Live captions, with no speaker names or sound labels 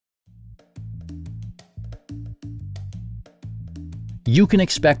You can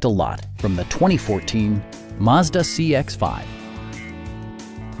expect a lot from the 2014 Mazda CX-5.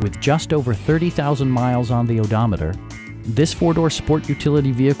 With just over 30,000 miles on the odometer, this four-door sport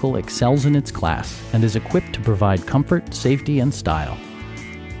utility vehicle excels in its class and is equipped to provide comfort, safety, and style.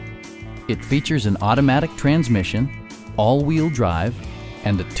 It features an automatic transmission, all-wheel drive,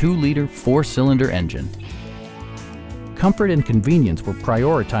 and a 2-liter 4-cylinder engine. Comfort and convenience were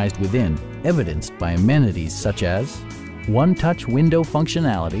prioritized within, evidenced by amenities such as one-touch window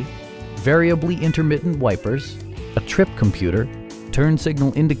functionality, variably intermittent wipers, a trip computer, turn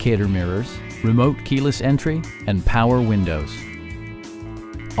signal indicator mirrors, remote keyless entry, and power windows.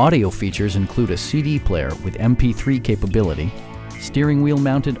 Audio features include a CD player with MP3 capability, steering wheel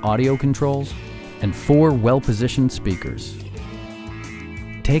mounted audio controls, and 4 well-positioned speakers.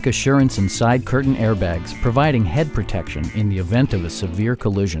 Take assurance in side curtain airbags, providing head protection in the event of a severe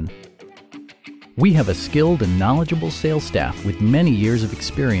collision. We have a skilled and knowledgeable sales staff with many years of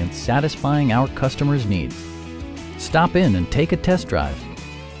experience satisfying our customers' needs. Stop in and take a test drive.